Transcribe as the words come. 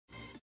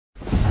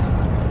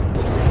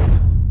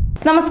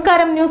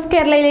നമസ്കാരം, ന്യൂസ്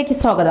കേരളയിലേക്ക്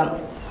സ്വാഗതം.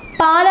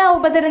 പാലാ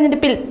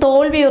ഉപതെരഞ്ഞെടുപ്പിൽ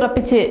തോൽവി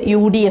ഉറപ്പിച്ച്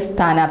UDF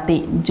സ്ഥാനാർത്ഥി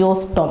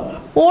ജോസ് ടോം.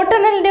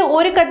 വോട്ടെണ്ണലിന്റെ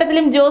ഒരു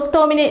ഘട്ടത്തിലും ജോസ്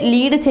ടോമിന്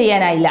ലീഡ്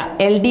ചെയ്യാനായില്ല.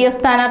 LDF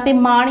സ്ഥാനാർത്ഥി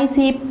മാണി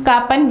സി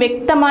കാപ്പൻ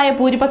വ്യക്തമായ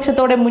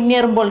ഭൂരിപക്ഷത്തോടെ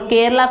മുന്നേറുമ്പോൾ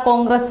കേരള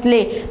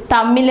കോൺഗ്രസിലെ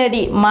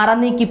തമ്മിലടി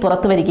മറനീക്കി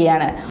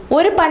പുറത്തുവരികയാണ്.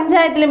 ഒരു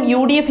പഞ്ചായത്തിലും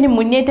UDFന്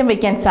മുന്നേറ്റം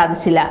വയ്ക്കാൻ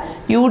സാധിച്ചില്ല.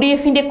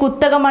 UDFന്റെ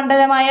കുത്തക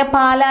മണ്ഡലമായ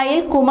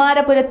പാലായിൽ,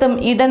 കുമാരപുരത്തും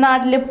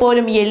ഇടനാട്ടിലും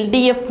പോലും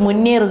LDF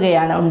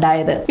മുന്നേറുകയാണ്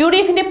ഉണ്ടായത്.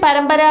 UDFന്റെ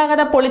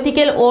പരമ്പരാഗത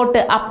പൊളിറ്റിക്കൽ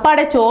വോട്ട്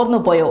അപ്പാടെ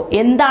ചോർന്നുപോയോ?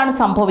 എന്താണ്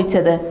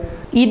സംഭവിച്ചത്?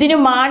 ഇതിനു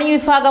മാണി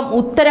വിഭാഗം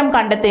ഉത്തരം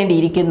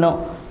കണ്ടെത്തേണ്ടിയിരിക്കുന്നു.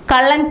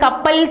 കള്ളൻ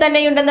കപ്പലിൽ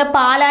തന്നെയുണ്ടെന്ന്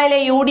പാലായിലെ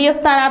UDF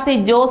സ്ഥാനാർത്ഥി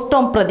ജോസ്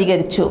ടോം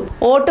പ്രതികരിച്ചു.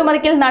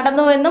 വോട്ടുമറിക്കൽ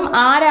നടന്നുവെന്നും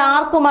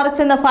ആർക്കു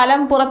മറിച്ചെന്ന്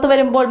ഫലം പുറത്തു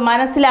വരുമ്പോൾ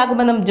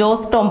മനസ്സിലാകുമെന്നും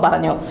ജോസ് ടോം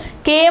പറഞ്ഞു.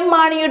 KM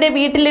മാണിയുടെ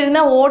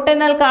വീട്ടിലിരുന്ന്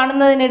വോട്ടെണ്ണൽ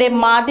കാണുന്നതിനിടെ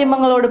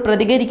മാധ്യമങ്ങളോട്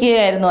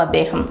പ്രതികരിക്കുകയായിരുന്നു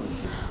അദ്ദേഹം.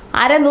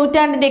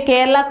 അരനൂറ്റാണ്ടിന്റെ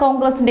കേരള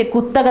കോൺഗ്രസിന്റെ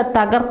കുത്തക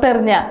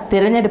തകർത്തെറിഞ്ഞ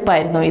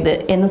തിരഞ്ഞെടുപ്പായിരുന്നു ഇത്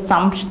എന്ന്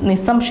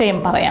നിസ്സംശയം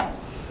പറയാം.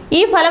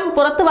 ഈ ഫലം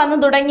പുറത്തു വന്നു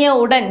തുടങ്ങിയ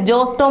ഉടൻ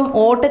ജോസ് ടോം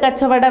വോട്ട്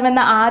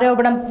കച്ചവടമെന്ന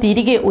ആരോപണം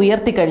തിരികെ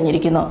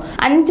ഉയർത്തിക്കഴിഞ്ഞിരിക്കുന്നു.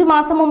 5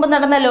 മാസം മുമ്പ്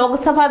നടന്ന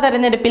ലോക്സഭാ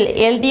തെരഞ്ഞെടുപ്പിൽ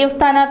LDF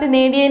സ്ഥാനാർത്ഥി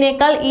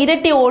നേടിയതിനേക്കാൾ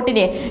ഇരട്ടി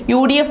വോട്ടിന്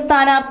UDF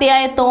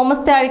സ്ഥാനാർത്ഥിയായ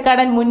തോമസ്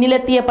ചാഴിക്കാടൻ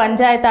മുന്നിലെത്തിയ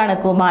പഞ്ചായത്താണ്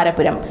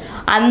കുമാരപുരം.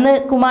 അന്ന്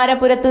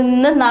കുമാരപുരത്ത്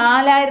നിന്ന്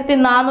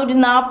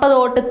 4440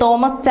 വോട്ട്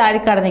തോമസ്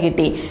ചാഴിക്കാടന്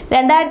കിട്ടി.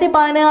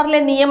 2016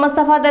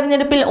 നിയമസഭാ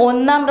തെരഞ്ഞെടുപ്പിൽ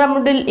 1ാം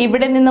റൗണ്ടിൽ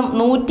ഇവിടെ നിന്നും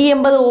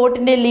 180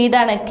 വോട്ടിന്റെ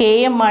ലീഡാണ്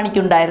KM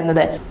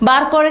മാണിക്കുണ്ടായിരുന്നത്.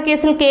 ബാർക്കോഴ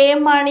കേസിൽ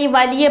KM മാണി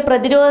വലിയ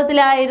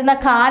പ്രതിരോധത്തിലായിരുന്ന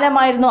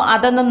കാലമായിരുന്നു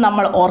അതെന്നും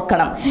നമ്മൾ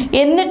ഓർക്കണം.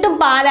 എന്നിട്ടും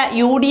പാല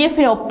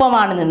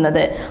UDFനൊപ്പമാണ്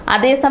നിന്നത്.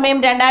 അതേസമയം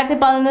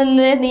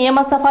 2011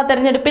 നിയമസഭാ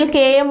തെരഞ്ഞെടുപ്പിൽ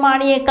KM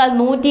മാണിയേക്കാൾ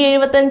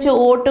 175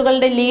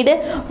 വോട്ടുകളുടെ ലീഡ്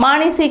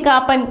മാണി സി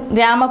കാപ്പൻ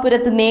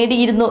രാമപുരത്ത്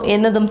നേടിയിരുന്നു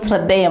എന്നതും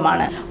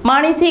ശ്രദ്ധേയമാണ്.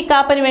 മാണി സി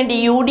കാപ്പന് വേണ്ടി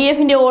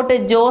UDFന്റെ വോട്ട്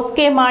ജോസ്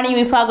കെ മാണി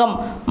വിഭാഗം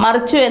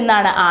മറിച്ചു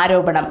എന്നാണ്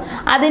ആരോപണം.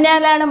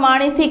 അതിനാലാണ്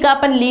മാണി സി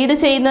കാപ്പൻ ലീഡ്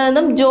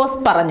ചെയ്യുന്നതെന്നും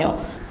ജോസ് പറഞ്ഞു.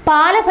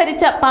 പാല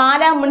ഭരിച്ച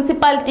പാലാ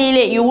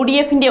മുനിസിപ്പാലിറ്റിയിലെ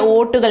UDFന്റെ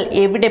വോട്ടുകൾ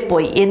എവിടെ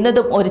പോയി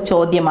എന്നതും ഒരു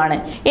ചോദ്യമാണ്.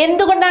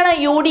 എന്തുകൊണ്ടാണ്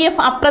UDF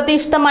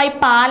അപ്രതീക്ഷിതമായി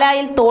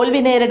പാലായിൽ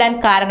തോൽവി നേരിടാൻ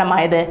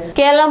കാരണമായത്?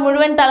 കേരളം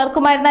മുഴുവൻ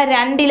തകർക്കുമായിരുന്ന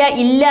 2 ഇല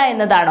ഇല്ല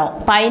എന്നതാണോ?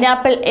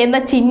 പൈനാപ്പിൾ എന്ന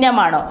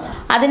ചിഹ്നമാണോ?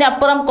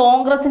 അതിനപ്പുറം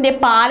കോൺഗ്രസിന്റെ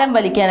പാലം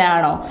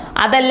വലിക്കാനാണോ?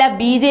 അതല്ല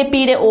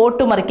BJPയുടെ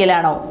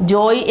വോട്ടുമറിക്കലാണോ?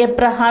 ജോയ്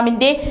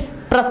എബ്രഹാമിന്റെ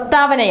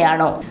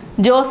പ്രസ്താവനയാണോ?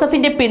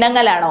 ജോസഫിന്റെ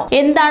പിണങ്ങലാണോ?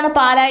 എന്താണ്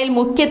പാലായിൽ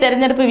മുഖ്യ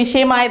തെരഞ്ഞെടുപ്പ്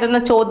വിഷയമായതെന്ന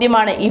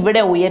ചോദ്യമാണ്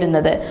ഇവിടെ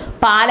ഉയരുന്നത്.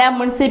 പാലാ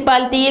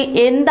മുനിസിപ്പാലിറ്റിയിൽ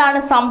എന്താണ്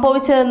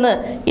സംഭവിച്ചതെന്ന്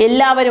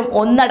എല്ലാവരും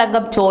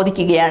ഒന്നടങ്കം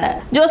ചോദിക്കുകയാണ്.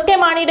 ജോസ് കെ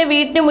മാണിയുടെ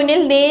വീട്ടിന്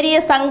മുന്നിൽ നേരിയ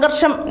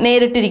സംഘർഷം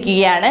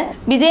നേരിട്ടിരിക്കുകയാണ്.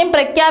 വിജയം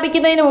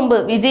പ്രഖ്യാപിക്കുന്നതിന് മുമ്പ്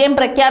വിജയം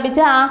പ്രഖ്യാപിച്ച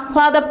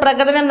ആഹ്ലാദ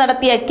പ്രകടനം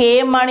നടത്തിയ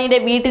KM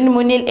മാണിയുടെ വീട്ടിന്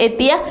മുന്നിൽ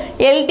എത്തിയ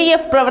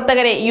LDF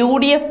പ്രവർത്തകരെ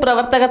UDF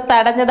പ്രവർത്തകർ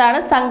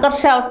തടഞ്ഞതാണ്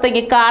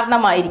സംഘർഷാവസ്ഥയ്ക്ക്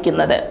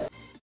കാരണമായിരിക്കുന്നത്.